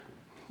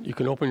You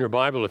can open your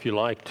Bible, if you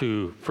like,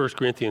 to 1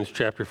 Corinthians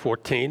chapter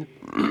 14.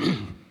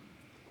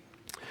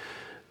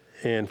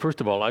 And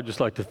first of all, I'd just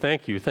like to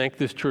thank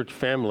this church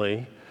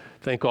family,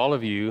 thank all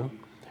of you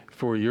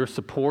for your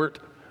support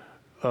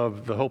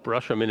of the Hope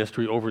Russia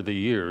ministry over the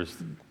years.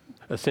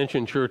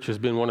 Ascension Church has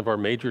been one of our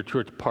major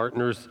church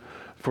partners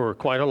for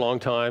quite a long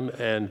time,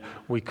 and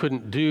we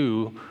couldn't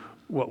do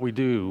what we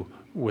do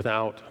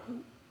without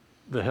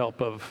the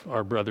help of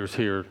our brothers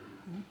here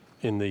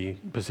in the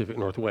Pacific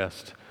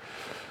Northwest.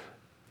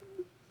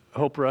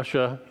 Hope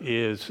Russia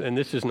is, and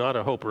this is not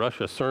a Hope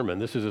Russia sermon,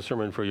 this is a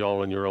sermon for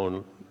y'all in your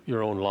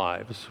own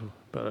lives,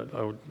 but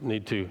I would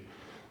need to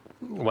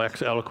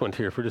wax eloquent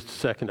here for just a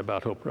second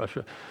about Hope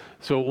Russia.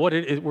 So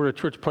we're a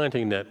church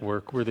planting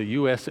network. We're the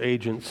U.S.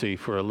 agency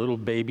for a little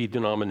baby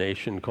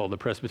denomination called the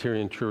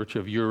Presbyterian Church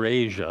of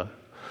Eurasia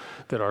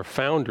that our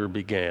founder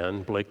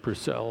began, Blake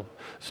Purcell,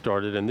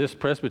 started, and this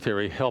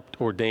presbytery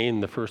helped ordain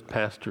the first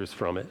pastors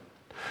from it.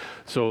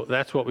 So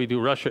that's what we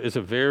do. Russia is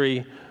a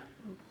very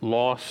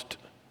lost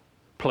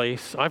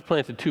place. I've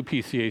planted 2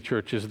 PCA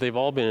churches. They've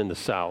all been in the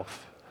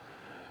South,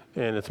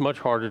 and it's much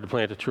harder to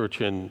plant a church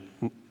in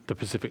the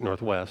Pacific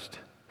Northwest.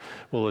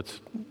 Well,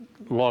 it's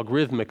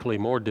logarithmically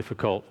more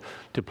difficult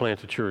to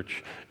plant a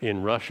church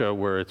in Russia,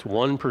 where it's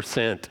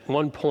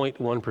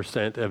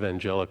 1.1%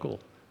 evangelical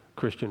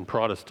Christian,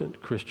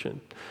 Protestant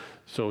Christian.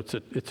 So it's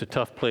a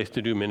tough place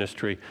to do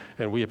ministry,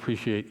 and we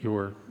appreciate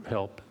your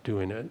help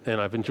doing it.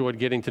 And I've enjoyed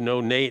getting to know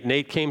Nate.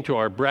 Nate came to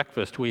our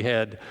breakfast. We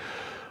had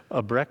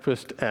a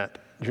breakfast at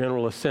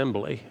General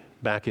Assembly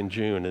back in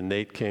June, and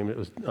Nate came.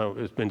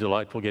 It's been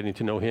delightful getting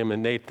to know him.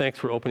 And Nate, thanks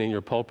for opening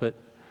your pulpit,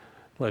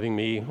 letting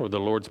me, or the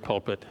Lord's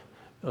pulpit,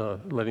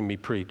 letting me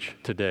preach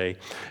today.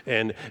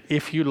 And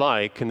if you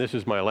like, and this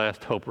is my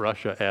last Hope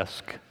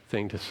Russia-esque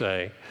thing to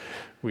say,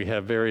 we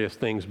have various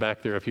things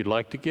back there. If you'd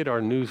like to get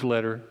our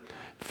newsletter,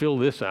 fill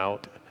this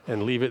out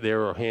and leave it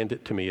there or hand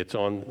it to me. It's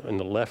on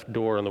the left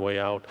door on the way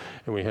out,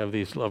 and we have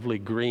these lovely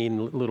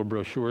green little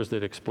brochures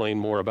that explain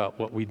more about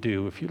what we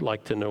do if you'd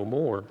like to know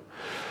more.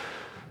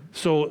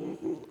 So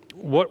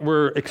what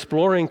we're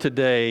exploring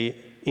today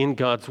in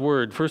God's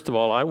Word, first of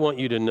all, I want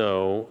you to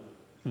know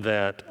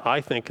that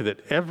I think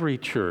that every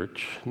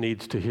church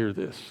needs to hear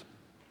this.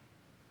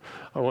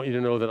 I want you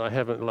to know that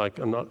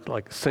I'm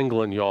not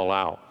singling y'all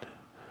out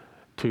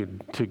to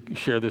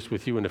share this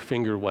with you in a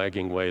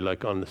finger-wagging way,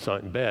 like on the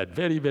sign, bad,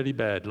 very, very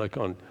bad,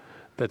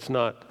 that's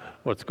not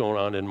what's going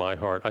on in my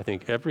heart. I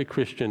think every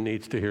Christian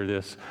needs to hear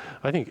this.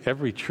 I think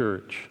every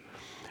church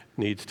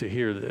needs to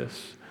hear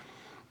this.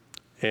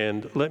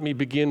 And let me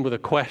begin with a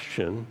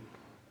question.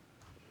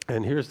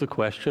 And here's the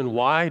question: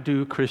 why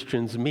do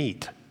Christians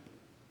meet?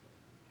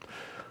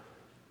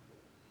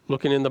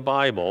 Looking in the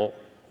Bible,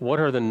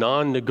 what are the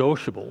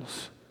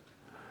non-negotiables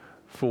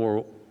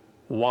for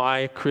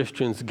why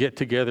Christians get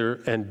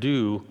together and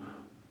do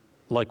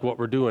like what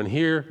we're doing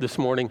here this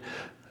morning,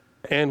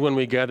 and when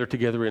we gather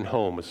together in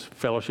homes,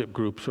 fellowship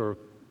groups or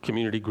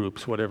community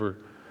groups, whatever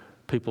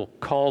people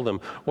call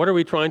them? What are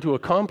we trying to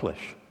accomplish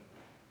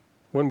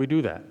when we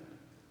do that?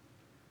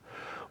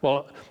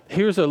 Well,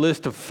 here's a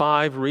list of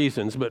 5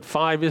 reasons, but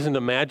 5 isn't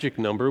a magic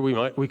number.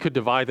 We could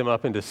divide them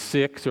up into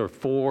 6 or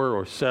 4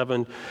 or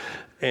 7,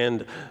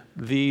 and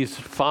these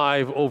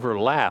 5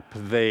 overlap.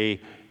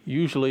 They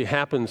usually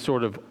happen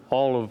sort of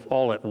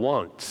all at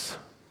once.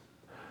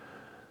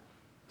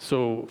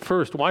 So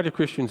first, why do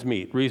Christians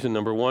meet? Reason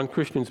number 1,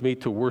 Christians meet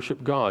to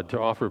worship God, to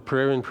offer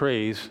prayer and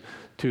praise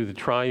to the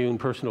triune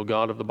personal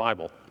God of the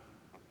Bible.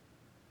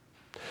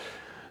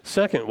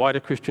 Second, why do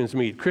Christians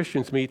meet?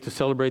 Christians meet to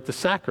celebrate the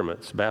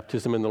sacraments,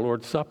 baptism and the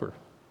Lord's Supper.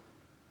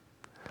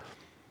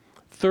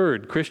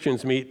 Third,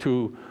 Christians meet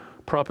to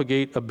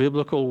propagate a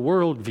biblical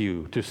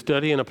worldview, to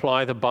study and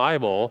apply the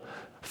Bible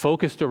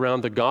focused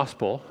around the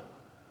gospel,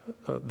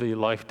 the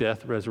life,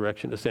 death,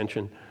 resurrection,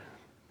 ascension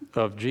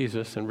of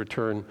Jesus and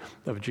return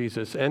of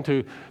Jesus, and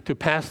to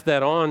pass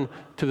that on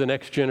to the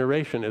next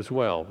generation as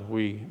well.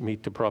 We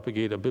meet to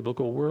propagate a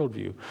biblical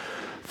worldview.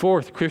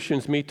 Fourth,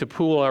 Christians meet to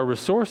pool our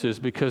resources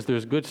because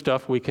there's good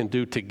stuff we can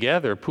do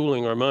together,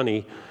 pooling our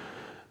money,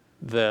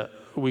 that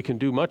we can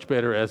do much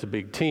better as a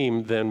big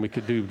team than we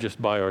could do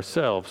just by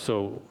ourselves.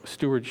 So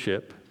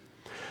stewardship.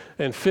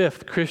 And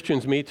fifth,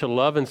 Christians meet to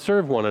love and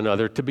serve one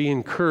another, to be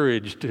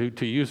encouraged,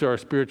 to use our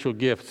spiritual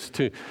gifts,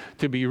 to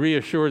be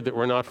reassured that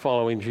we're not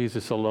following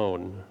Jesus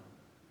alone.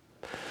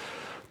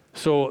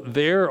 So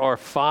there are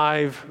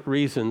 5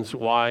 reasons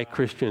why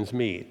Christians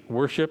meet: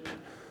 worship,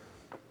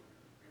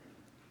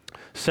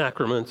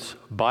 sacraments,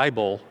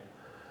 Bible,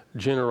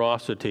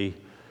 generosity,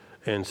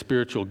 and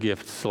spiritual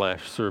gifts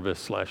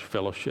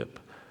 /service/fellowship.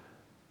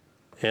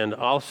 And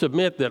I'll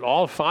submit that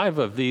all 5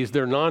 of these,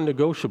 they're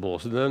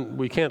non-negotiables. Then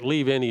we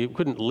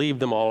couldn't leave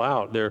them all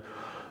out.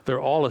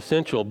 They're all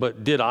essential.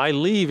 But did I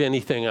leave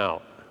anything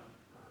out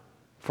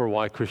for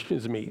why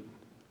Christians meet?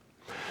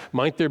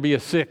 Might there be a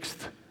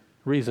 6th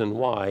reason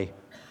why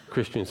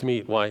Christians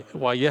meet? Why,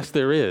 yes,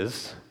 there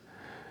is.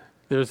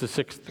 There's a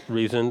 6th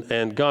reason,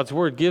 and God's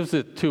Word gives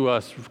it to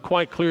us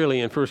quite clearly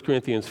in 1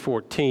 Corinthians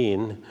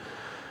 14.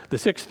 The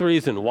 6th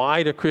reason,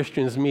 why do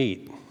Christians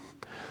meet?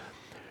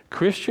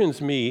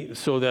 Christians meet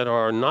so that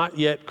our not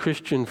yet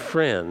Christian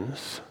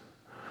friends,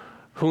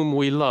 whom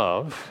we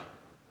love,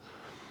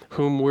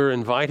 whom we're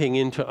inviting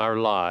into our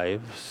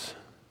lives,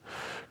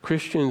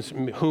 Christians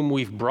whom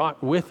we've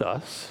brought with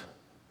us,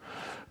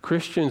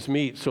 Christians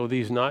meet so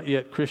these not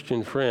yet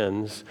Christian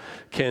friends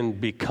can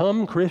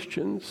become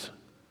Christians,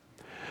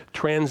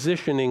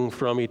 transitioning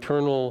from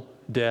eternal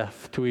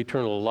death to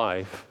eternal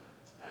life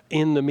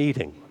in the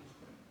meeting.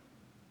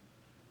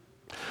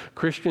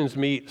 Christians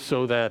meet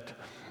so that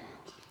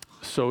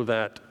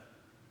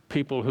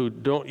people who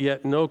don't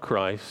yet know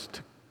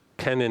Christ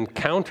can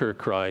encounter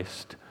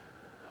Christ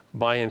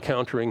by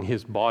encountering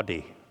his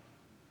body,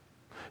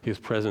 his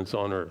presence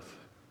on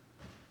earth.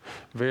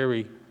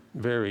 Very,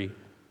 very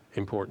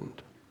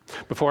important.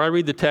 Before I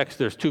read the text,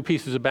 there's two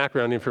pieces of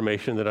background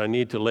information that I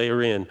need to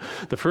layer in.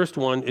 The first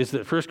one is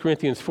that 1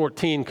 Corinthians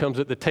 14 comes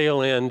at the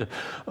tail end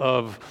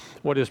of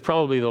what is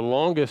probably the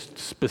longest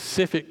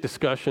specific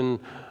discussion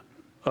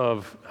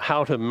of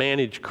how to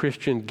manage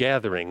Christian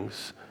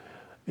gatherings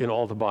in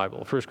all the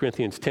Bible. 1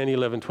 Corinthians 10,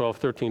 11, 12,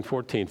 13,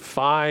 14.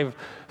 5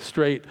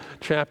 straight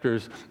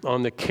chapters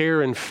on the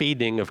care and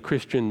feeding of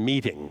Christian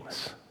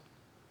meetings,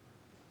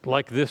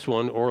 like this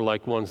one or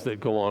like ones that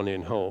go on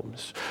in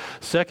homes.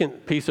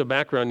 Second piece of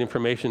background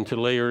information to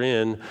layer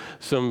in,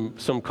 some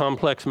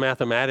complex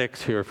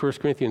mathematics here. 1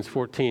 Corinthians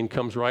 14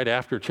 comes right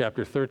after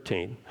chapter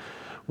 13,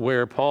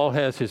 where Paul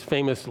has his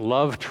famous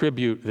love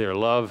tribute there.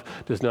 Love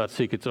does not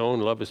seek its own.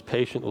 Love is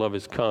patient. Love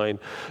is kind.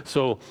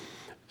 So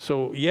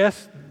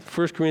yes,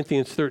 1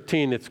 Corinthians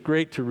 13, it's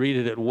great to read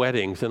it at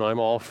weddings, and I'm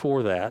all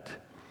for that.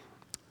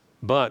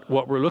 But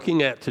what we're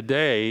looking at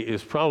today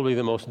is probably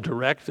the most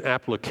direct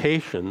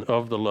application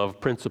of the love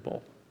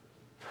principle,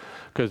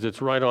 because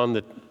it's right on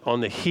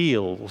the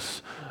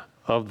heels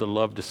of the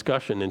love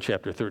discussion in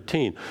chapter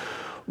 13.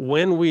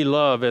 When we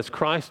love as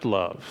Christ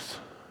loves,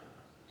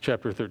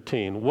 chapter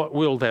 13, what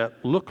will that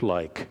look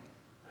like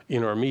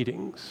in our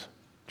meetings?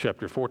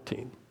 Chapter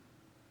 14.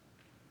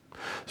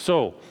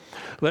 So,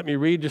 let me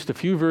read just a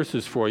few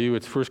verses for you.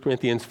 It's 1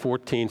 Corinthians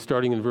 14,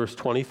 starting in verse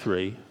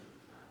 23.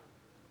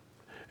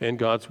 And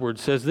God's word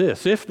says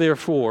this: "If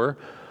therefore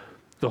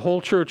the whole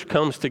church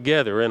comes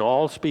together and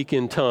all speak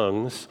in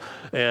tongues,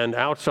 and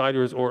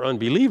outsiders or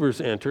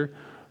unbelievers enter,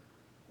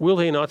 will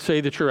they not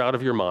say that you're out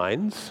of your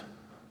minds?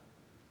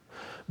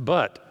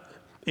 But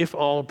if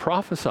all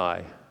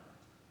prophesy,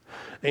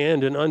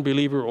 and an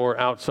unbeliever or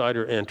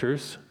outsider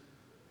enters,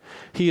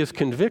 he is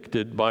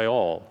convicted by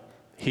all.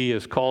 He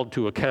is called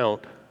to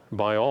account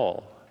by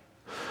all.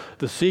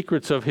 The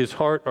secrets of his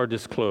heart are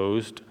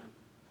disclosed,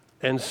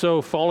 and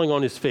so, falling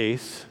on his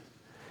face,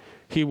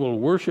 he will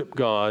worship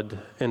God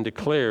and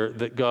declare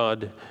that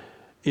God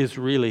is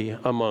really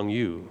among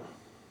you."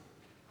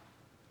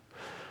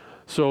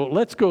 So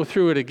let's go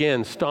through it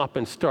again, stop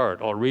and start.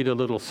 I'll read a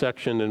little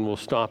section and we'll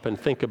stop and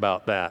think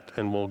about that,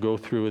 and we'll go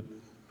through it,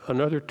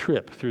 another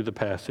trip through the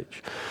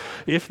passage.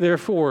 "If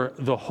therefore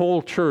the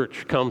whole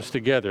church comes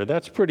together,"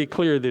 that's pretty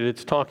clear that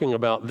it's talking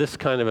about this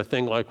kind of a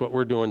thing like what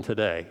we're doing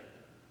today.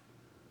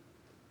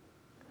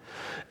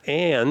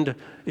 "And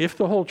if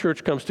the whole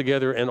church comes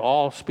together and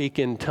all speak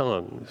in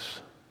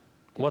tongues,"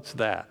 what's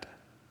that?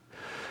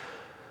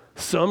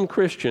 Some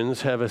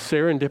Christians have a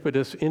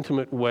serendipitous,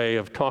 intimate way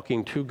of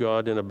talking to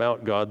God and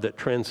about God that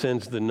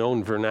transcends the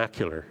known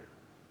vernacular.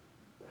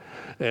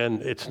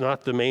 And it's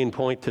not the main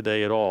point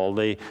today at all.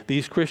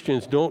 These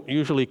Christians don't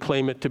usually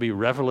claim it to be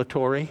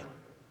revelatory,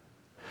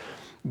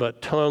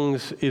 but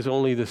tongues is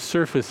only the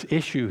surface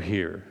issue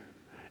here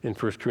in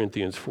 1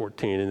 Corinthians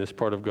 14, in this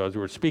part of God's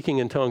word. Speaking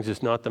in tongues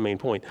is not the main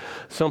point.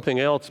 Something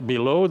else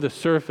below the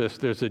surface,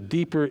 there's a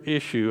deeper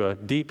issue, a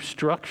deep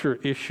structure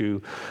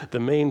issue. The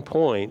main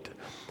point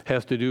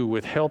has to do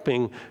with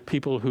helping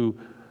people who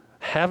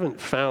haven't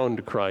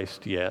found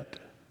Christ yet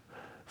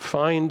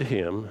find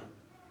him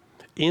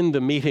in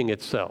the meeting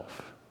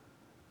itself.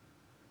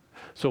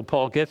 So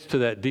Paul gets to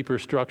that deeper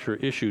structure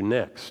issue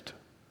next.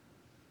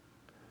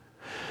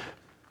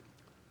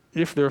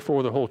 "If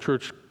therefore the whole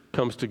church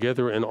comes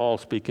together and all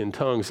speak in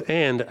tongues,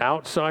 and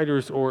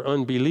outsiders or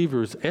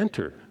unbelievers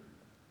enter,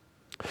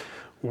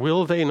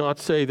 will they not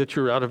say that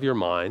you're out of your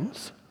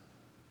minds?"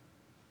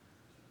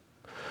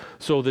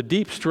 So the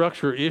deep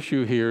structure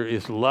issue here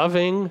is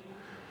loving,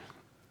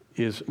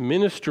 is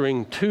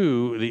ministering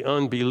to the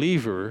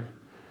unbeliever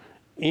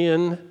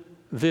in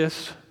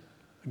this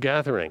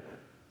gathering,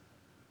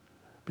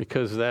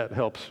 because that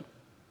helps,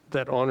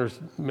 that honors,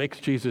 makes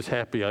Jesus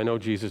happy. I know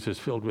Jesus is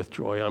filled with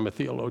joy. I'm a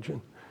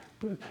theologian.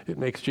 But it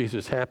makes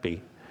Jesus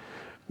happy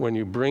when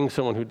you bring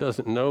someone who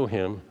doesn't know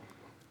him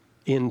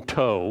in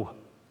tow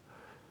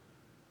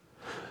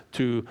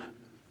to,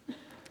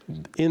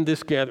 in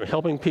this gathering,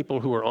 helping people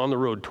who are on the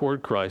road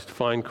toward Christ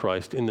find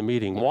Christ in the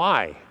meeting.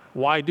 Why?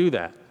 Why do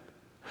that?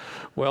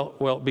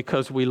 Well,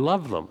 because we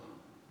love them.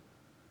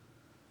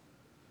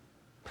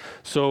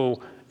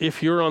 So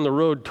if you're on the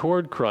road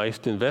toward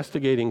Christ,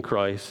 investigating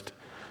Christ,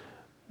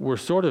 we're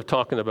sort of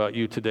talking about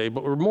you today,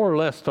 but we're more or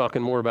less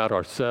talking more about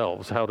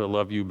ourselves, how to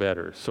love you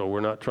better. So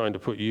we're not trying to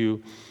put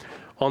you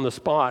on the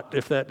spot.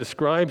 If that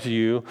describes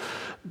you,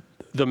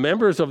 the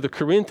members of the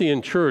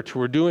Corinthian church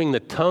were doing the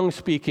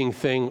tongue-speaking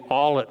thing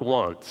all at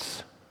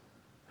once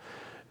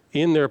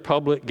in their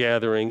public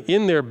gathering,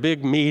 in their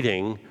big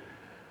meeting,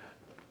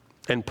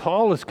 and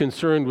Paul is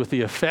concerned with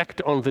the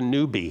effect on the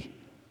newbie.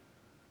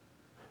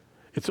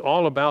 It's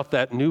all about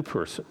that new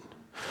person,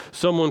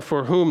 someone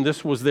for whom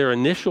this was their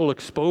initial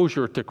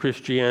exposure to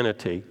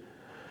Christianity.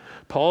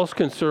 Paul's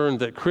concerned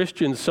that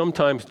Christians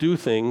sometimes do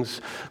things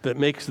that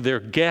makes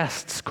their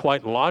guests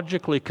quite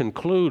logically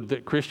conclude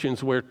that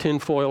Christians wear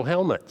tinfoil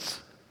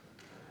helmets.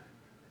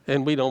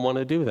 And we don't want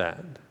to do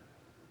that.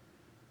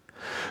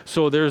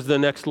 So there's the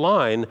next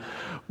line.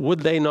 Would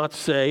they not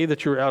say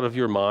that you're out of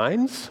your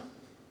minds?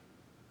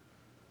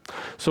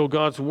 So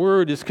God's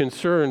word is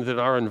concerned that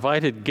our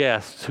invited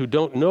guests who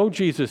don't know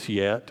Jesus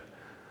yet,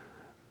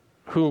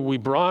 who we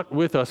brought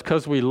with us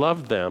because we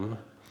loved them,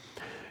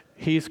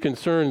 he's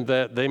concerned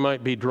that they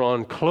might be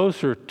drawn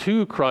closer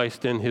to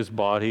Christ and his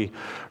body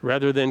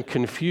rather than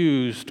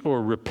confused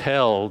or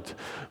repelled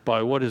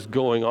by what is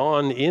going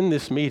on in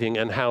this meeting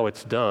and how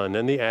it's done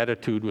and the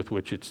attitude with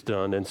which it's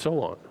done and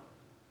so on.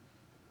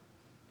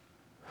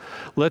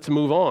 Let's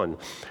move on.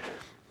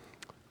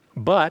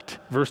 But,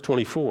 verse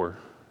 24,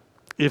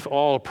 if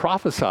all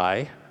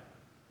prophesy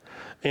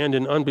and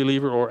an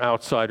unbeliever or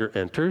outsider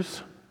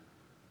enters.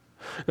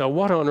 Now,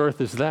 what on earth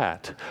is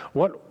that?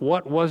 What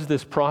was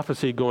this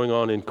prophecy going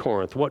on in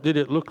Corinth? What did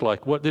it look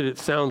like? What did it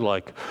sound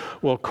like?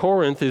 Well,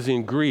 Corinth is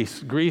in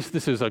Greece. Greece,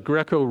 this is a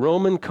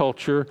Greco-Roman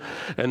culture,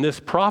 and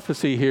this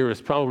prophecy here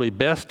is probably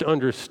best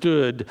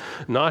understood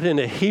not in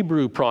a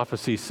Hebrew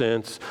prophecy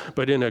sense,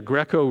 but in a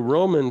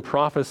Greco-Roman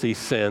prophecy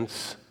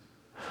sense,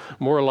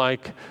 more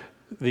like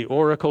the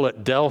oracle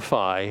at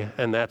Delphi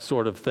and that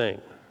sort of thing.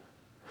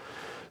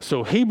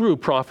 So Hebrew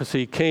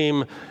prophecy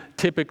came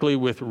typically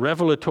with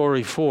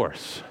revelatory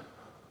force.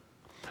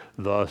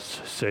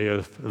 Thus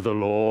saith the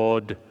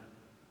Lord.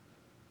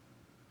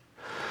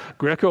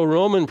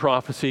 Greco-Roman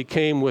prophecy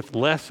came with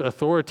less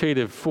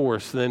authoritative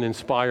force than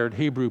inspired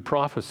Hebrew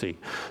prophecy.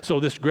 So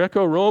this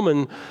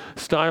Greco-Roman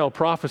style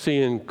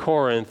prophecy in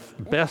Corinth,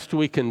 best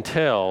we can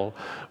tell,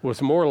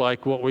 was more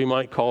like what we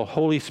might call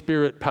Holy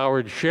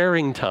Spirit-powered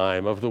sharing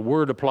time of the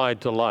word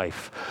applied to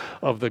life,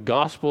 of the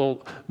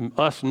gospel,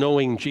 us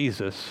knowing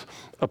Jesus,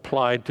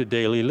 applied to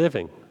daily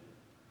living.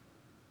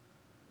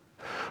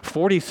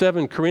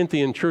 47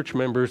 Corinthian church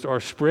members are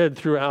spread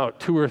throughout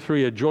 2 or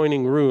 3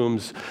 adjoining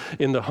rooms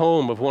in the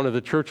home of one of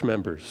the church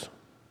members.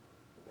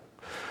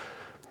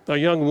 A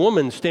young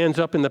woman stands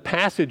up in the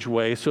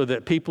passageway so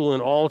that people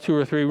in all 2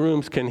 or 3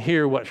 rooms can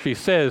hear what she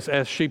says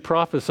as she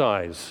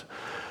prophesies.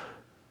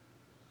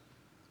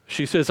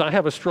 She says, I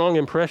have a strong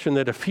impression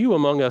that a few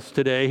among us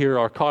today here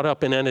are caught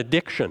up in an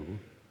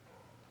addiction.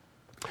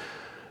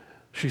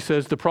 She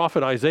says, the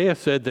prophet Isaiah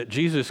said that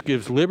Jesus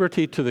gives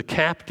liberty to the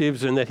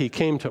captives and that he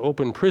came to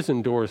open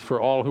prison doors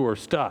for all who are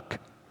stuck.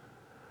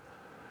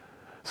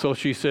 So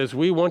she says,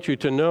 we want you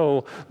to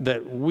know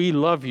that we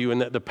love you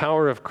and that the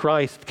power of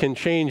Christ can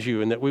change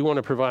you and that we want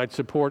to provide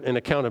support and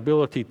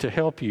accountability to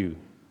help you.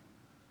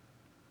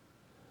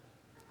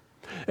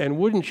 And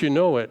wouldn't you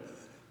know it,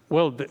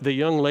 well, the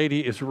young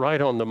lady is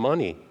right on the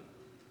money.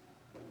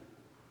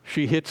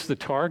 She hits the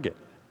target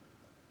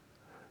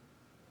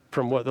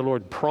from what the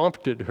Lord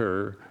prompted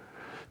her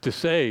to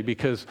say,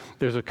 because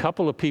there's a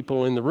couple of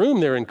people in the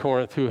room there in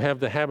Corinth who have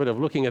the habit of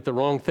looking at the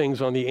wrong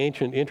things on the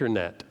ancient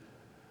internet,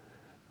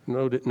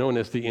 known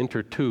as the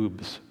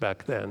intertubes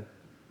back then.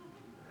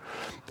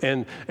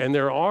 And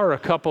there are a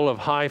couple of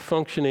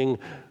high-functioning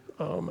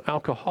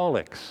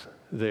alcoholics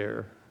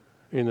there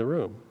in the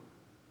room.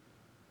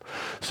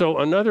 So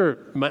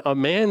a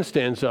man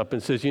stands up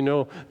and says, you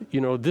know,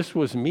 this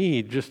was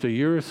me just a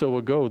year or so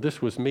ago.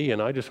 This was me,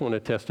 and I just want to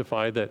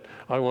testify that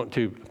I want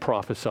to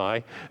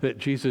prophesy that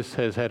Jesus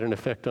has had an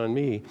effect on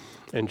me,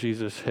 and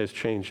Jesus has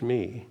changed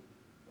me.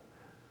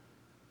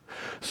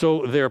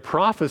 So their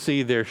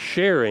prophecy, their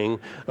sharing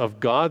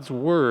of God's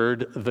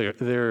word,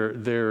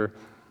 their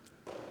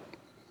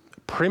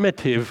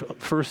primitive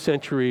first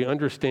century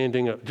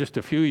understanding of just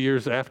a few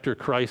years after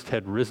Christ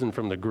had risen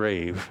from the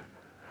grave,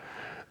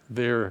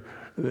 their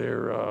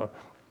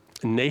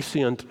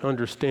nascent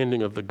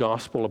understanding of the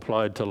gospel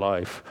applied to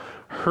life,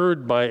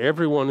 heard by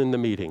everyone in the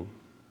meeting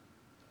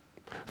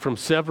from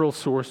several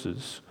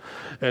sources.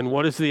 And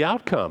what is the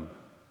outcome?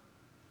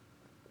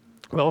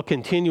 Well,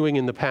 continuing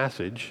in the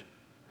passage,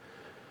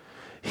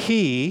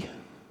 he,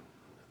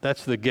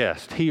 that's the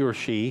guest, he or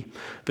she,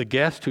 the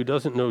guest who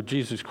doesn't know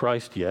Jesus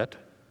Christ yet,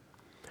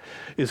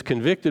 is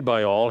convicted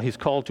by all, he's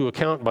called to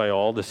account by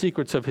all, the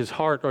secrets of his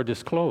heart are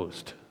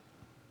disclosed.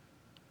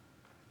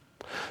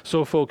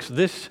 So, folks,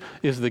 this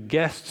is the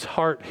guest's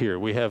heart here.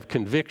 We have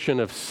conviction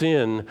of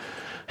sin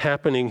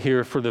happening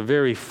here for the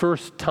very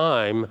first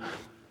time.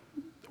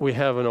 We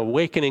have an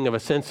awakening of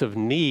a sense of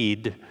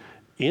need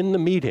in the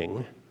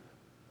meeting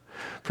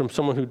from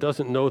someone who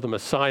doesn't know the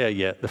Messiah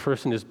yet. The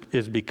person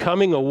is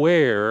becoming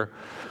aware,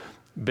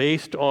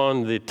 based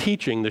on the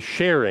teaching, the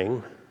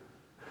sharing,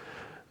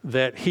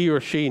 that he or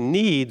she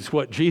needs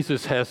what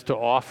Jesus has to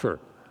offer.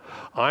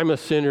 I'm a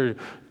sinner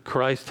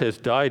Christ has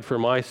died for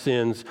my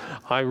sins.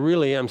 I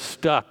really am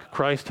stuck.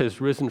 Christ has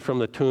risen from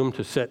the tomb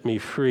to set me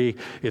free.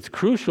 It's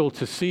crucial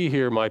to see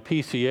here, my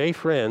PCA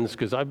friends,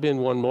 because I've been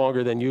one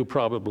longer than you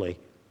probably,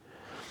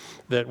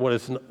 that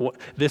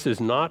this is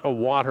not a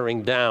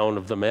watering down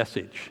of the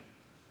message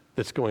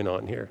that's going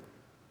on here.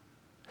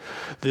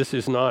 This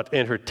is not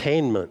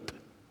entertainment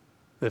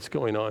that's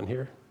going on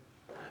here.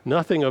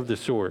 Nothing of the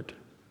sort.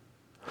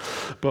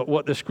 But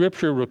what the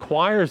Scripture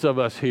requires of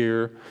us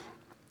here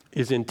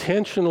is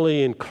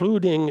intentionally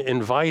including,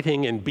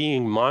 inviting, and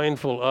being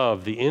mindful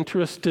of the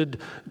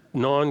interested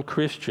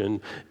non-Christian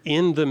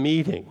in the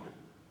meeting.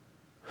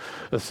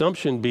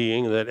 Assumption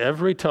being that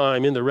every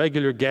time in the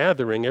regular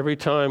gathering, every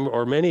time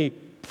or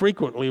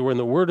frequently when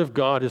the Word of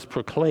God is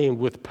proclaimed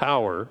with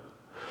power,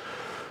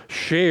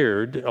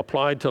 shared,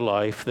 applied to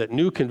life, that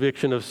new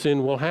conviction of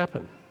sin will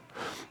happen.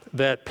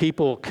 That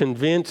people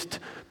convinced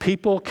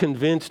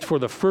for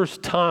the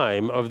first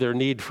time of their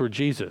need for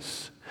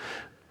Jesus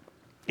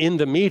in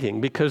the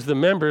meeting, because the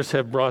members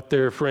have brought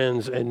their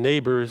friends and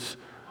neighbors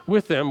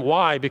with them.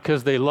 Why?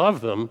 Because they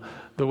love them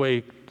the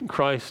way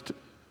Christ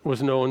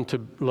was known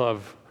to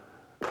love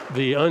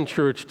the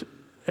unchurched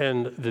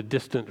and the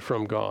distant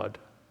from God.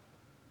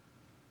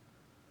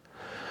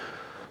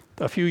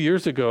 A few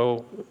years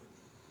ago,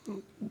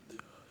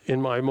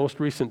 in my most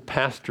recent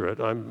pastorate,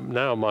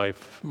 my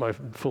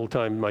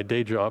full-time, my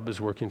day job is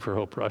working for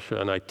Hope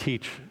Russia, and I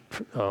teach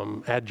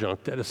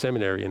adjunct at a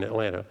seminary in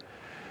Atlanta.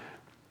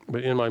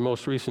 But in my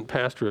most recent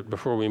pastorate,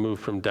 before we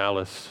moved from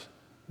Dallas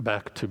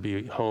back to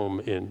be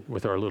home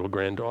with our little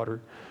granddaughter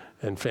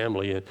and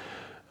family,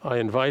 I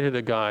invited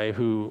a guy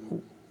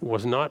who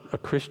was not a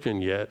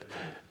Christian yet.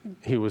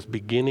 He was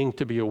beginning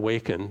to be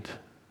awakened,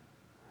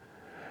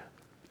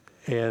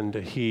 and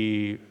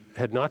he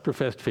had not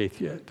professed faith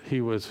yet.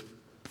 He was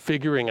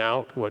figuring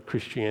out what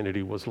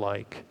Christianity was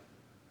like.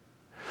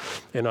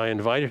 And I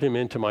invited him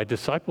into my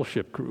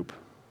discipleship group,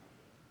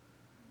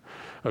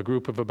 a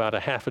group of about a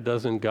half a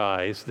dozen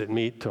guys that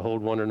meet to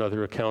hold one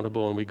another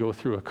accountable, and we go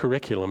through a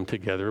curriculum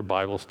together,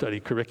 Bible study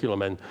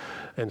curriculum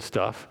and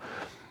stuff.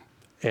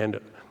 And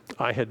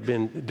I had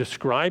been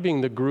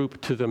describing the group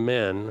to the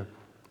men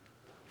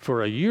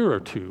for a year or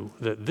two,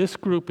 that this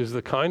group is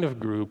the kind of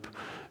group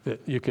that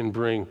you can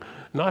bring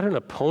not an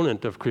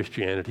opponent of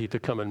Christianity to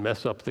come and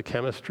mess up the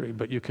chemistry,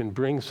 but you can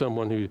bring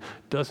someone who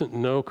doesn't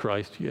know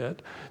Christ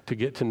yet to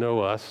get to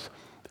know us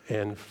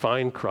and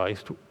find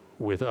Christ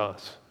with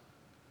us.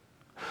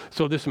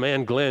 So this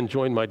man, Glenn,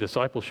 joined my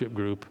discipleship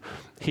group.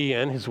 He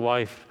and his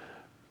wife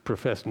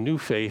professed new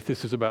faith.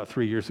 This is about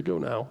 3 years ago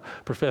now.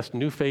 Professed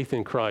new faith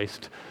in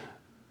Christ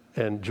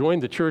and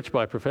joined the church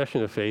by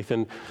profession of faith.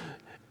 And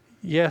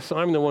yes,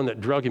 I'm the one that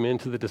drug him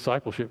into the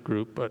discipleship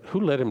group, but who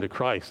led him to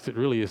Christ?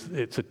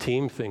 It's a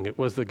team thing. It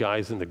was the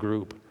guys in the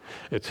group.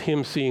 It's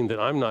him seeing that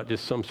I'm not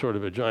just some sort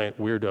of a giant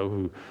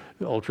weirdo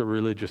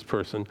ultra-religious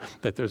person,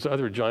 that there's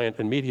other giant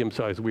and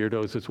medium-sized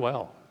weirdos as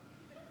well.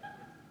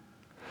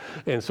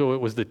 And so it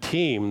was the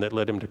team that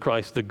led him to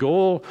Christ. The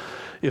goal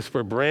is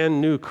for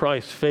brand new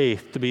Christ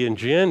faith to be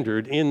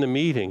engendered in the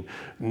meeting,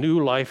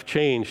 new life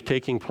change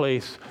taking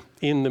place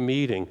in the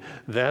meeting.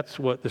 That's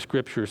what the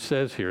Scripture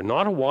says here.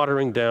 Not a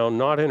watering down,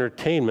 not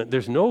entertainment.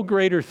 There's no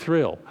greater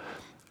thrill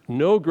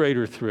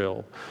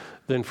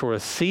than for a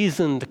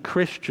seasoned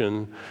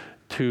Christian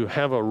to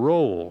have a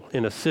role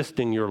in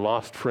assisting your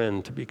lost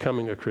friend to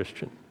becoming a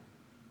Christian.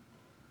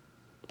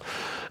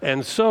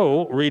 And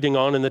so, reading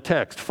on in the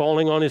text,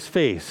 falling on his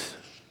face,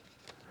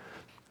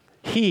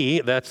 he,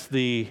 that's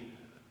the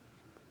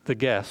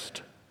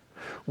guest,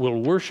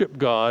 will worship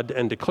God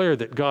and declare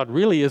that God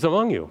really is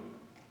among you.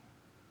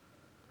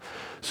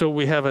 So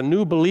we have a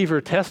new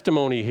believer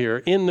testimony here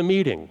in the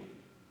meeting,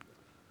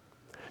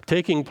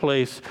 taking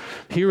place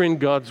here in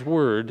God's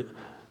Word,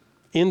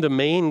 in the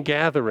main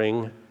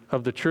gathering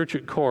of the church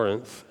at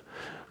Corinth.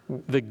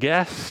 The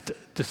guest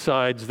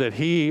decides that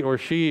he or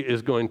she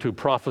is going to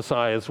prophesy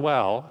as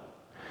well,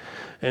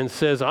 and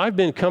says, I've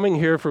been coming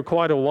here for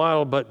quite a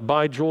while, but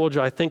by George,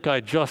 I think I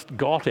just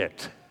got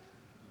it.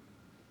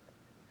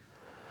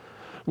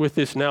 With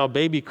this now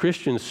baby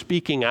Christian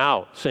speaking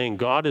out, saying,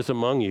 God is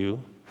among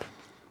you,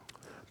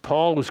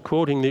 Paul was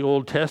quoting the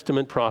Old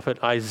Testament prophet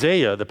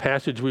Isaiah, the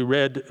passage we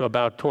read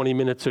about 20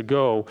 minutes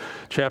ago,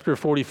 chapter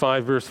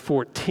 45, verse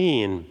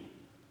 14.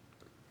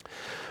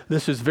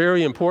 This is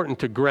very important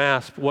to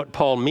grasp what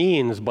Paul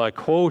means by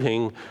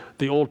quoting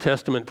the Old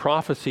Testament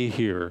prophecy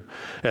here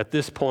at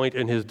this point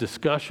in his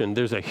discussion.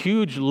 There's a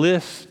huge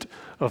list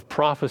of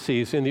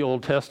prophecies in the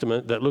Old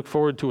Testament that look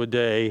forward to a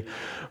day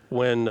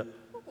when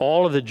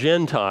all of the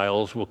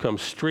Gentiles will come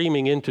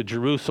streaming into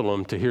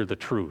Jerusalem to hear the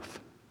truth.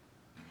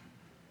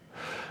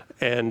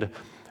 And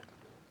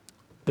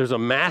there's a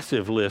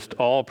massive list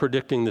all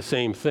predicting the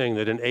same thing,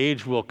 that an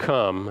age will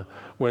come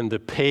when the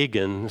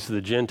pagans,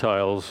 the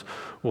Gentiles,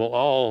 will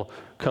all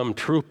come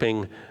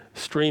trooping,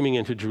 streaming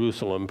into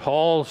Jerusalem.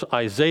 Paul's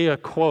Isaiah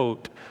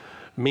quote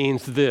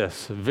means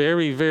this,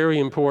 very, very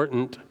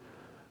important,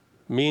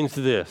 means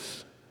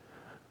this.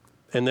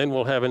 And then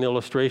we'll have an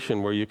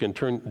illustration where you can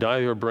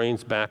dial your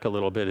brains back a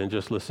little bit and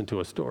just listen to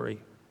a story.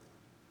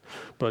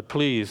 But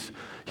please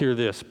hear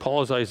this.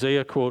 Paul's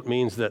Isaiah quote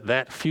means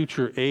that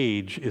future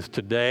age is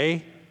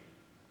today,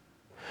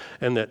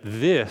 and that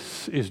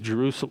this is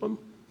Jerusalem.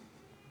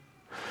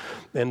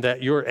 And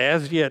that your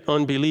as yet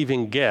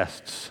unbelieving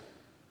guests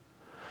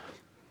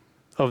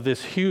of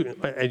this huge,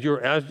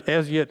 your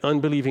as yet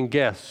unbelieving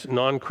guests,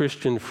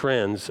 non-Christian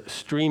friends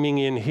streaming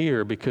in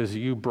here because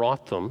you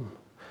brought them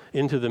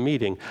into the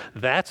meeting,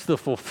 that's the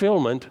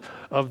fulfillment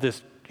of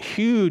this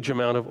huge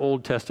amount of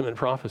Old Testament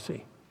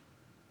prophecy.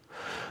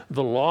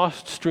 The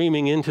lost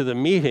streaming into the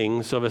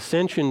meetings of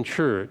Ascension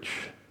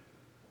Church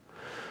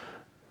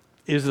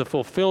is the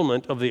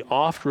fulfillment of the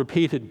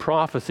oft-repeated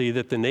prophecy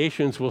that the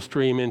nations will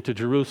stream into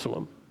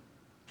Jerusalem.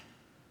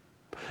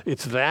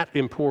 It's that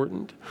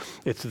important.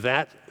 It's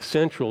that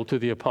central to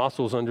the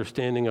apostles'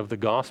 understanding of the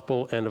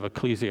gospel and of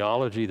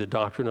ecclesiology, the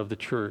doctrine of the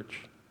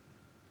church.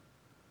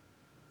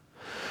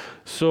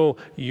 So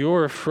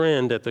your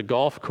friend at the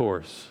golf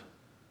course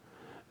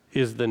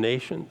is the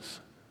nations.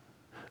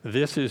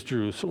 This is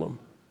Jerusalem.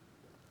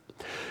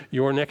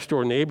 Your next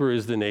door neighbor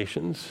is the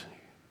nations.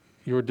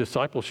 Your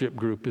discipleship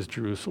group is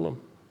Jerusalem.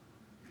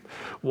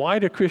 Why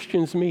do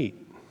Christians meet?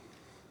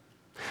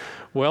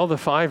 Well, the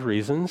 5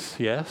 reasons,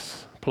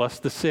 yes, plus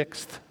the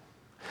 6th.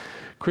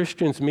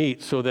 Christians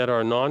meet so that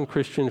our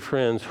non-Christian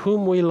friends,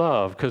 whom we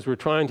love, because we're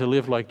trying to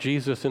live like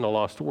Jesus in a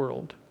lost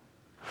world,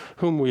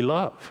 whom we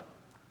love,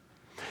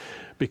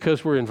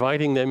 because we're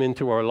inviting them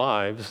into our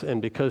lives,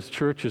 and because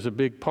church is a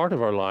big part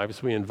of our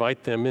lives, we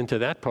invite them into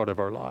that part of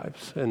our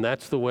lives. And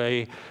that's the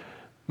way,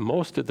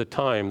 most of the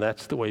time,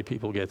 that's the way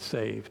people get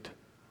saved.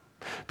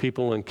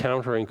 People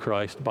encountering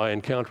Christ by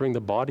encountering the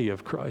body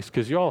of Christ.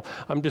 Because y'all,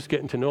 I'm just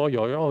getting to know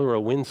y'all. Y'all are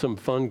a winsome,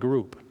 fun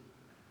group.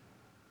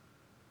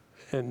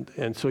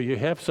 And so you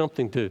have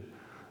something to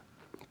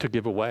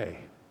give away.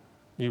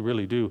 You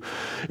really do.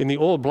 In the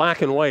old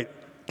black and white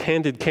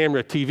candid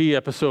camera TV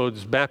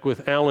episodes back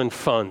with Alan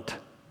Funt,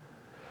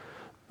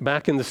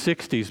 back in the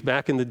 60s,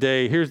 back in the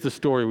day, here's the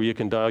story where you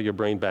can dial your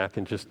brain back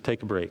and just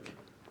take a break.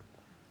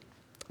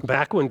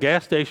 Back when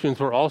gas stations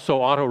were also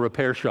auto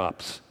repair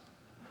shops,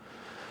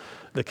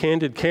 the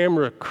candid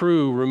camera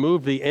crew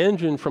removed the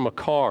engine from a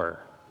car,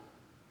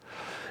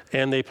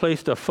 and they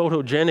placed a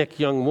photogenic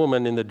young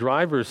woman in the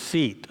driver's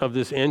seat of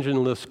this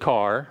engineless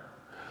car,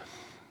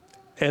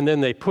 and then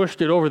they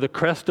pushed it over the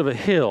crest of a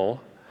hill.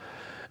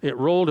 It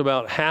rolled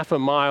about half a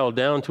mile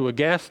down to a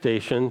gas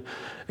station,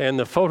 and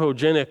the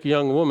photogenic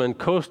young woman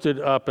coasted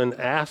up and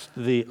asked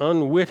the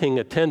unwitting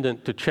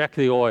attendant to check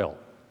the oil.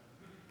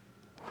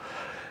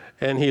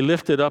 And he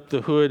lifted up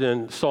the hood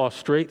and saw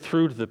straight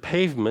through to the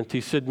pavement.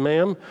 He said,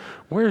 "Ma'am,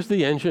 where's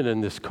the engine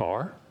in this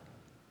car?"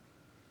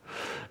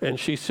 And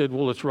she said,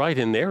 "Well, it's right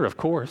in there, of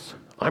course.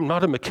 I'm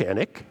not a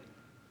mechanic."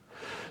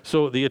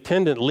 So the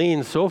attendant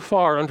leaned so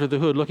far under the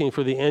hood looking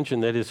for the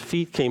engine that his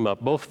feet came up.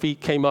 Both feet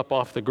came up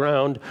off the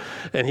ground.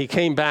 And he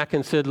came back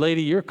and said,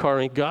 "Lady, your car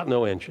ain't got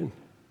no engine."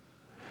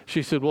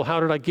 She said, "Well,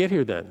 how did I get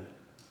here then?"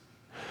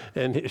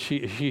 And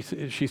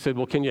she said,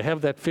 "Well, can you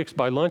have that fixed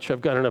by lunch?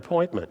 I've got an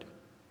appointment."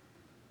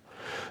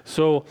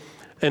 So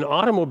an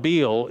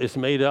automobile is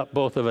made up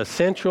both of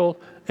essential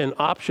and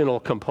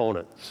optional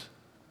components.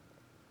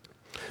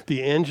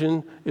 The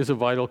engine is a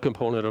vital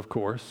component, of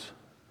course.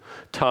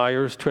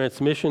 Tires,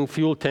 transmission,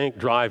 fuel tank,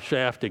 drive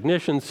shaft,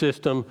 ignition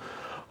system,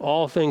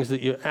 all things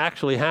that you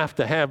actually have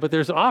to have. But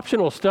there's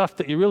optional stuff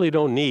that you really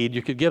don't need.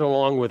 You could get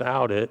along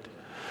without it,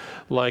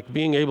 like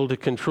being able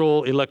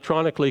to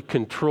electronically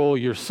control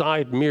your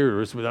side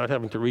mirrors without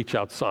having to reach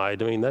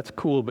outside. I mean, that's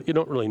cool, but you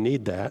don't really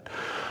need that.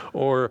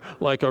 Or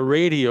like a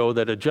radio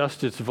that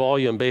adjusts its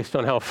volume based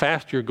on how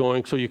fast you're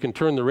going so you can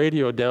turn the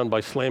radio down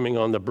by slamming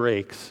on the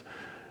brakes.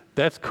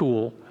 That's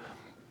cool,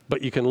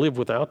 but you can live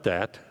without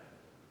that.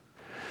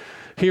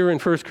 Here in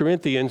 1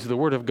 Corinthians, the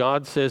Word of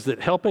God says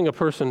that helping a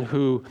person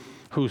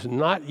who's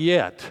not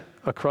yet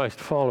a Christ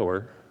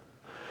follower,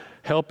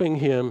 helping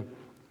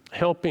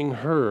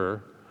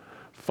her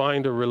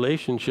find a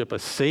relationship, a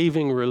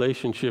saving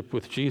relationship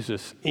with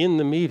Jesus in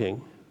the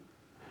meeting,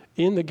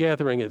 in the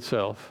gathering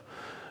itself,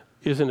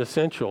 is an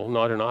essential,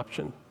 not an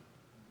option.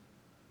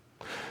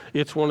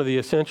 It's one of the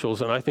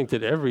essentials, and I think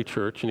that every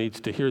church needs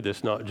to hear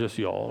this, not just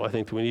y'all. I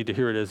think that we need to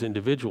hear it as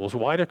individuals.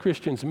 Why do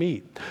Christians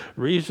meet?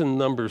 Reason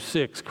number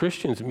 6,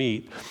 Christians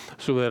meet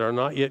so that our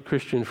not yet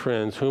Christian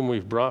friends, whom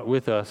we've brought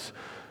with us,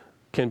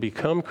 can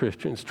become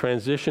Christians,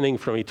 transitioning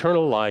from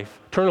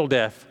eternal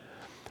death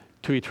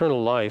to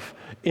eternal life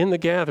in the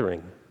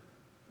gathering.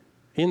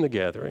 In the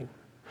gathering.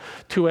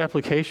 2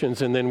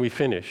 applications, and then we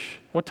finish.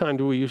 What time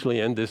do we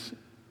usually end this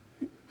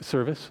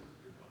service?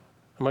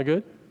 Am I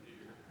good?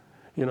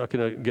 You're not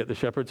going to get the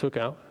shepherd's hook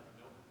out?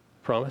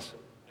 Promise?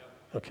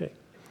 Okay.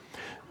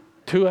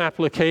 2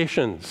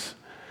 applications,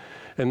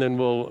 and then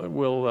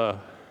we'll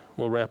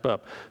wrap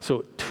up.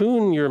 So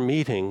tune your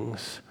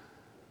meetings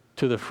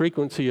to the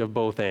frequency of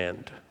both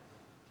and.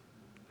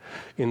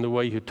 In the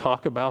way you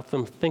talk about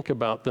them, think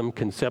about them,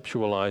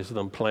 conceptualize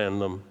them, plan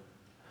them.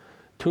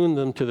 Tune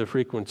them to the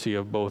frequency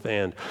of both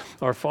and.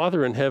 Our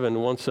Father in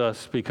heaven wants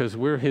us, because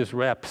we're his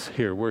reps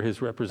here, we're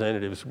his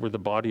representatives, we're the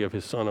body of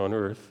his Son on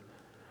earth.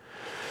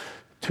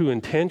 to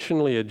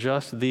intentionally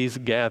adjust these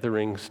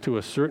gatherings to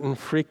a certain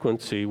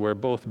frequency where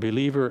both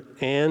believer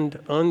and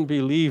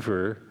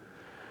unbeliever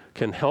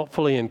can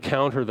helpfully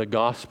encounter the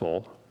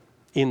gospel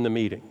in the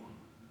meeting.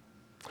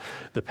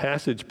 The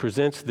passage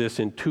presents this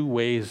in two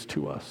ways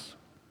to us.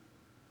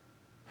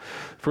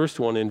 First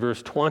one, in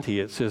verse 20,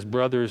 it says,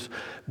 "Brothers,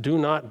 do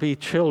not be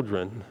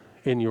children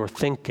in your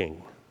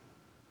thinking."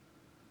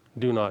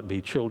 Do not be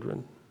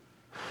children.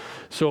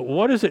 So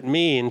what does it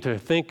mean to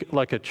think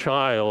like a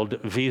child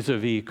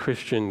vis-a-vis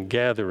Christian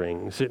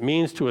gatherings? It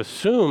means to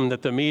assume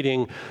that the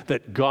meeting,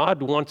 that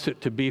God wants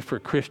it to be for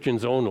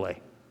Christians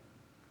only.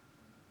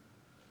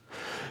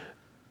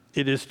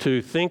 It is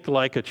to think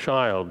like a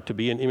child, to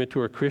be an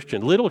immature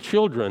Christian. Little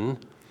children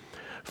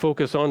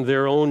focus on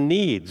their own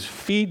needs.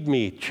 Feed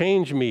me,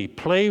 change me,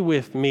 play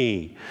with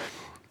me.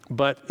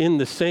 But in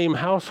the same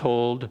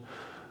household,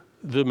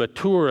 the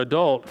mature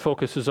adult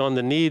focuses on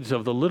the needs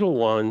of the little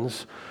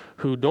ones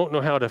who don't know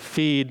how to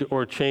feed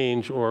or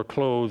change or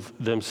clothe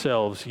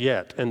themselves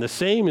yet. And the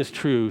same is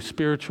true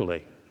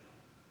spiritually.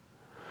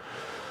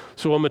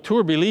 So a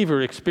mature believer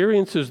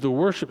experiences the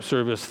worship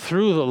service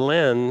through the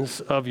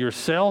lens of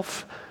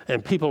yourself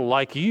and people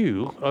like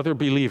you, other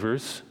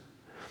believers,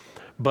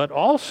 but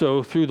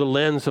also through the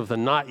lens of the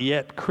not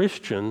yet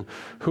Christian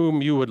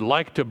whom you would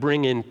like to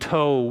bring in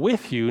tow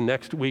with you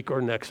next week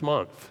or next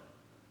month.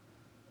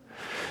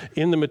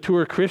 In the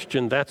mature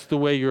Christian, that's the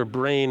way your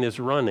brain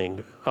is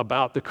running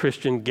about the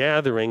Christian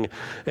gathering.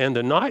 And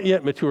the not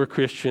yet mature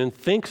Christian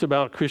thinks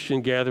about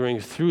Christian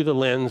gatherings through the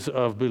lens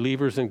of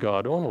believers in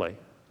God only.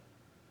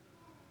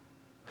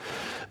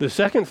 The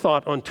second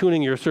thought on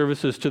tuning your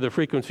services to the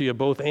frequency of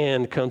both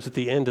and comes at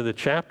the end of the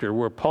chapter,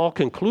 where Paul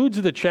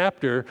concludes the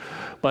chapter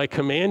by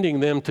commanding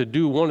them to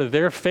do one of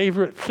their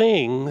favorite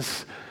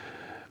things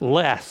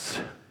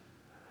less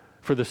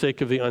for the sake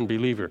of the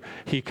unbeliever.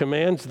 He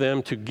commands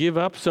them to give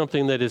up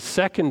something that is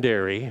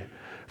secondary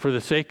for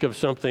the sake of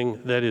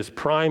something that is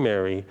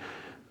primary.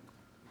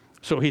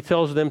 So he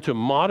tells them to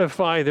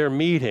modify their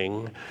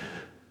meeting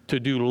to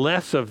do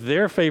less of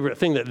their favorite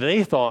thing that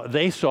they thought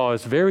they saw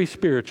as very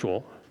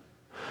spiritual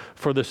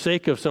for the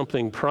sake of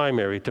something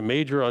primary, to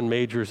major on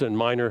majors and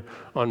minor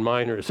on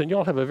minors. And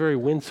y'all have a very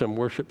winsome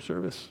worship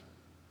service.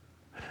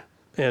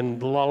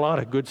 And a lot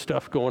of good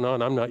stuff going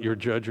on. I'm not your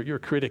judge or your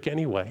critic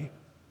anyway.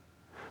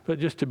 But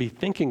just to be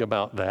thinking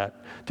about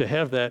that, to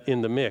have that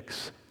in the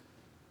mix.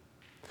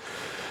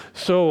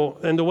 So,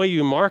 and the way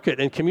you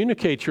market and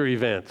communicate your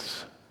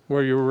events,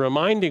 where you're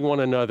reminding one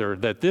another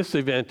that this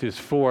event is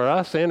for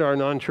us and our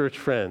non-church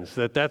friends,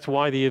 that that's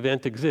why the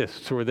event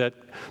exists, or that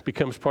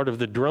becomes part of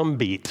the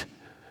drumbeat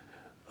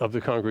of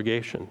the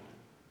congregation.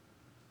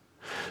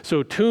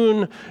 So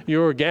tune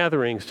your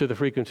gatherings to the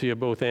frequency of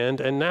both and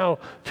now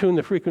tune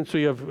the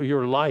frequency of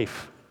your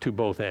life to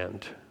both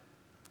and.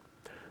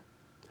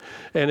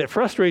 And it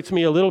frustrates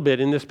me a little bit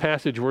in this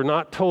passage. We're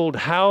not told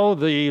how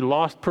the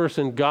lost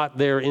person got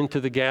there into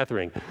the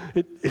gathering.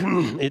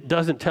 It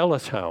doesn't tell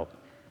us how.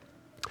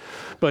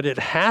 But it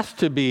has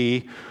to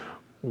be,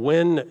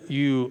 when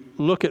you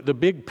look at the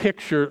big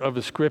picture of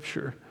the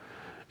Scripture,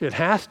 it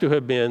has to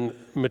have been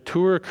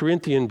mature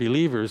Corinthian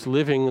believers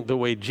living the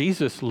way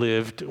Jesus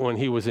lived when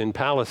he was in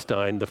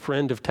Palestine, the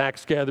friend of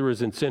tax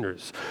gatherers and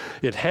sinners.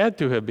 It had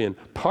to have been,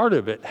 part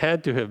of it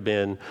had to have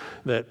been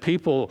that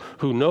people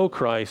who know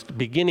Christ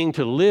beginning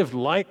to live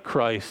like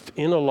Christ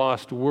in a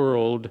lost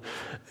world.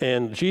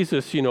 And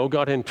Jesus,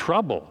 got in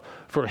trouble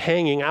for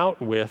hanging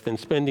out with and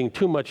spending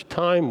too much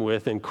time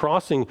with and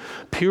crossing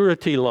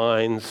purity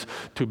lines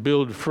to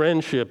build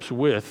friendships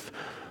with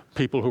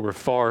people who were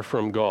far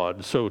from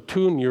God. So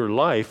tune your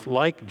life,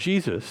 like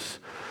Jesus,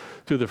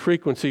 to the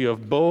frequency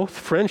of both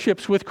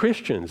friendships with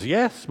Christians,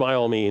 yes, by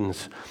all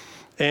means,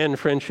 and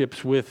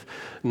friendships with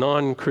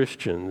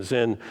non-Christians.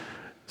 And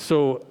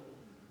so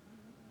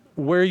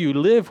where you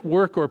live,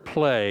 work, or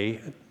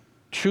play,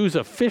 choose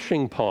a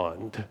fishing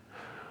pond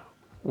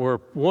where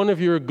one of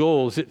your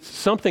goals, it's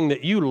something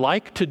that you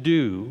like to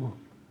do,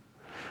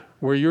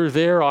 where you're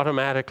there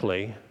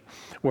automatically,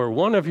 where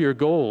one of your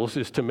goals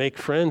is to make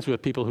friends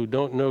with people who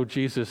don't know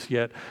Jesus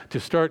yet,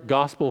 to start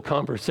gospel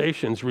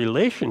conversations,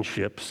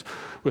 relationships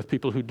with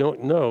people who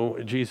don't know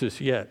Jesus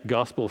yet,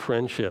 gospel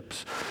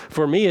friendships.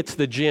 For me, it's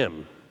the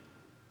gym.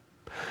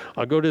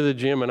 I go to the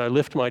gym and I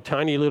lift my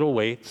tiny little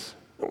weights,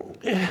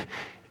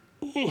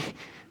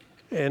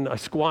 and I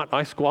squat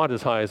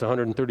as high as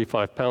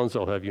 135 pounds,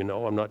 I'll have you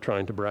know. I'm not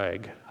trying to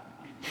brag.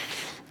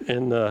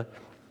 But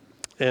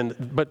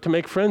to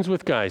make friends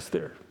with guys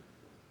there.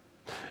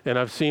 And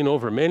I've seen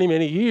over many,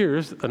 many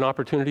years an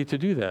opportunity to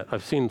do that.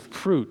 I've seen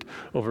fruit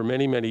over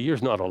many, many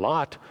years, not a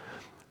lot,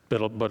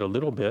 but a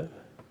little bit.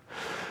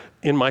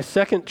 In my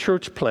second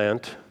church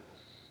plant,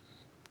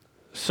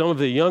 some of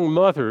the young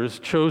mothers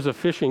chose a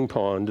fishing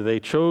pond. They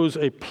chose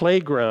a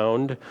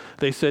playground.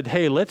 They said,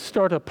 hey, let's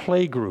start a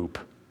play group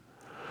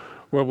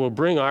where we'll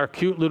bring our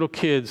cute little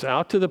kids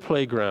out to the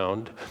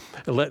playground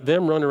and let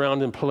them run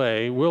around and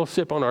play. We'll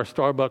sip on our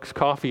Starbucks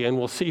coffee and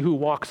we'll see who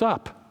walks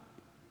up.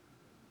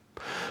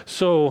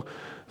 So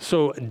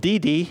Dee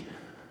Dee,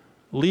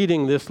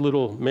 leading this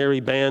little merry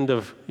band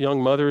of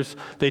young mothers,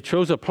 they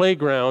chose a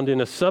playground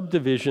in a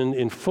subdivision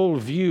in full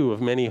view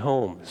of many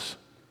homes.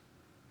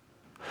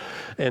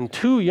 And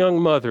two young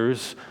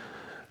mothers,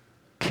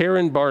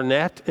 Karen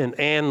Barnett and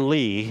Ann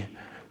Lee,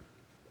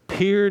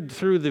 peered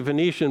through the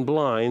Venetian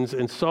blinds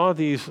and saw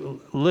these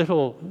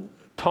little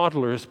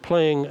toddlers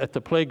playing at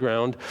the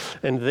playground,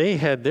 and they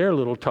had their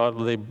little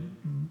toddler. They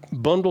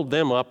bundled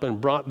them up and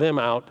brought them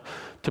out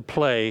to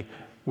play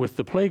with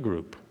the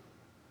playgroup.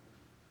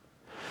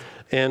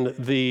 And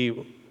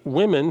the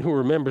women who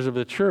were members of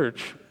the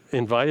church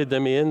invited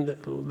them in.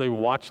 They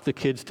watched the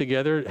kids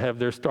together, have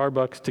their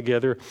Starbucks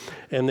together,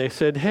 and they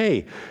said,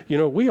 hey,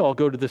 we all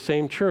go to the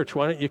same church.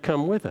 Why don't you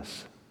come with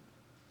us?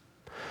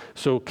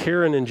 So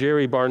Karen and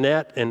Jerry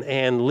Barnett and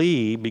Ann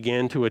Lee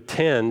began to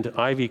attend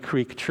Ivy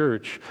Creek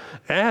Church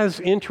as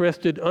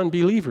interested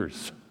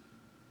unbelievers,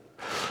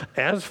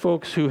 as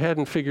folks who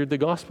hadn't figured the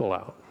gospel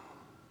out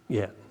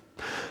yet.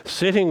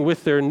 Sitting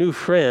with their new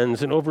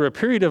friends, and over a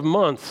period of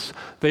months,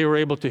 they were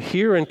able to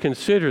hear and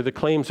consider the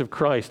claims of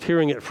Christ,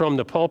 hearing it from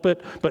the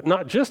pulpit, but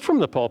not just from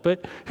the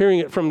pulpit, hearing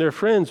it from their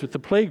friends with the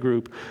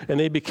playgroup, and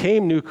they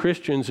became new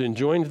Christians and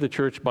joined the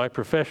church by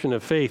profession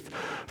of faith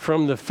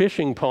from the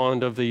fishing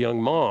pond of the young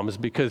moms,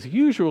 because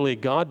usually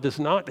God does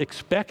not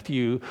expect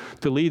you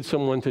to lead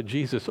someone to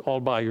Jesus all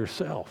by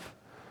yourself.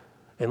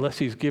 Unless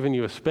he's given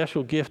you a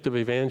special gift of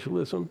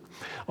evangelism.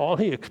 All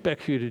he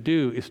expects you to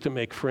do is to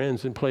make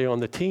friends and play on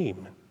the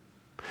team.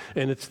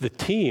 And it's the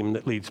team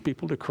that leads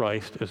people to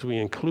Christ as we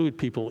include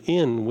people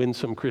in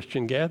winsome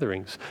Christian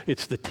gatherings.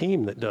 It's the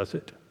team that does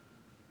it.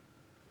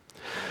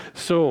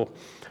 So,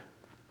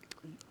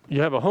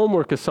 you have a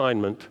homework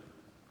assignment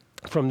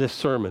from this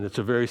sermon. It's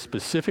a very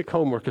specific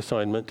homework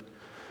assignment,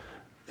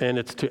 and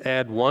it's to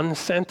add one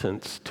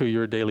sentence to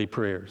your daily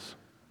prayers.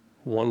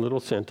 One little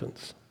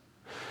sentence.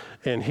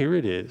 And here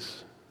it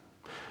is.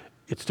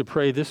 It's to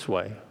pray this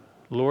way.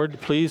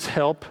 Lord, please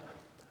help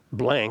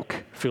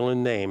blank, fill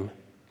in name,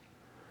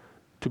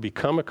 to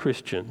become a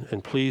Christian,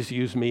 and please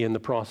use me in the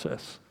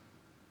process.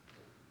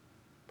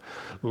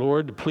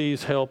 Lord,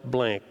 please help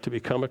blank to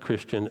become a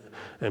Christian,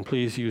 and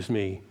please use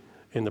me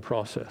in the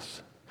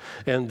process.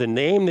 And the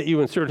name that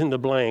you insert in the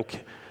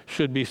blank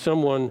should be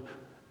someone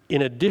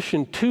in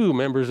addition to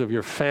members of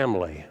your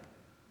family.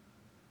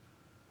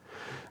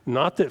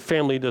 Not that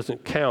family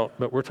doesn't count,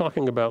 but we're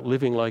talking about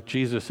living like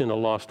Jesus in a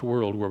lost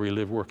world where we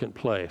live, work, and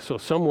play. So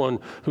someone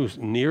who's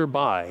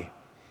nearby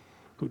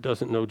who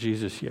doesn't know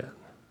Jesus yet.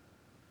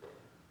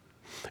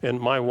 And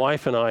my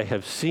wife and I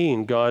have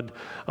seen God.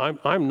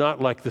 I'm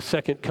not like the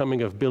second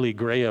coming of Billy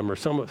Graham or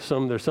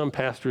there's some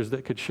pastors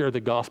that could share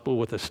the gospel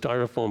with a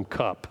styrofoam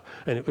cup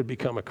and it would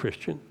become a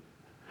Christian.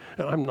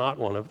 And I'm not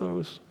one of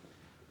those.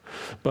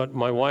 But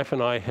my wife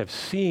and I have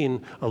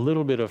seen a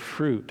little bit of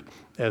fruit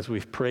as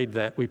we've prayed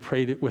that. We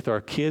prayed it with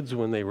our kids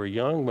when they were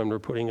young, when we're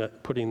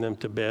putting them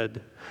to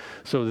bed.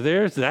 So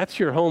that's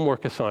your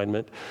homework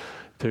assignment,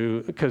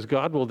 because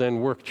God will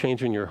then work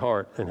changing your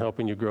heart and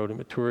helping you grow to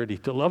maturity,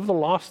 to love the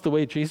lost the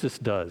way Jesus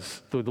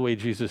does, the way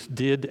Jesus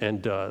did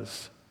and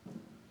does.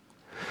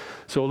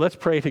 So let's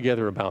pray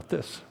together about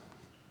this.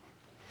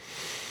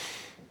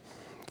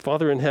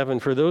 Father in heaven,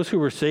 for those who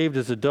were saved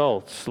as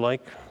adults,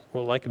 like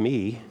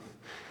me,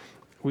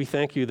 we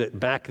thank you that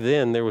back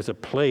then there was a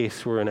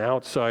place where an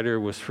outsider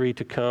was free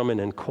to come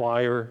and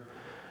inquire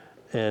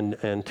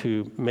and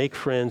to make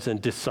friends and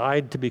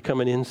decide to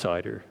become an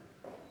insider.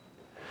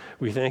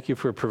 We thank you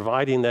for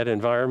providing that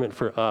environment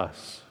for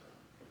us.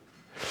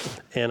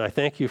 And I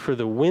thank you for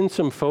the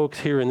winsome folks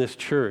here in this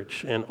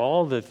church and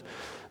all the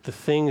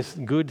things,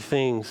 good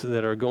things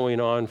that are going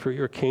on for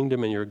your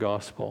kingdom and your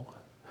gospel.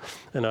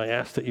 And I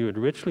ask that you would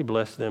richly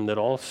bless them, that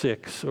all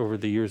six over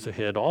the years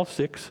ahead, all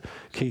six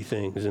key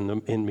things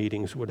in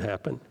meetings would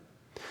happen.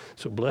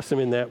 So bless them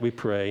in that, we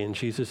pray. In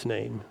Jesus'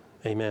 name,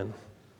 amen.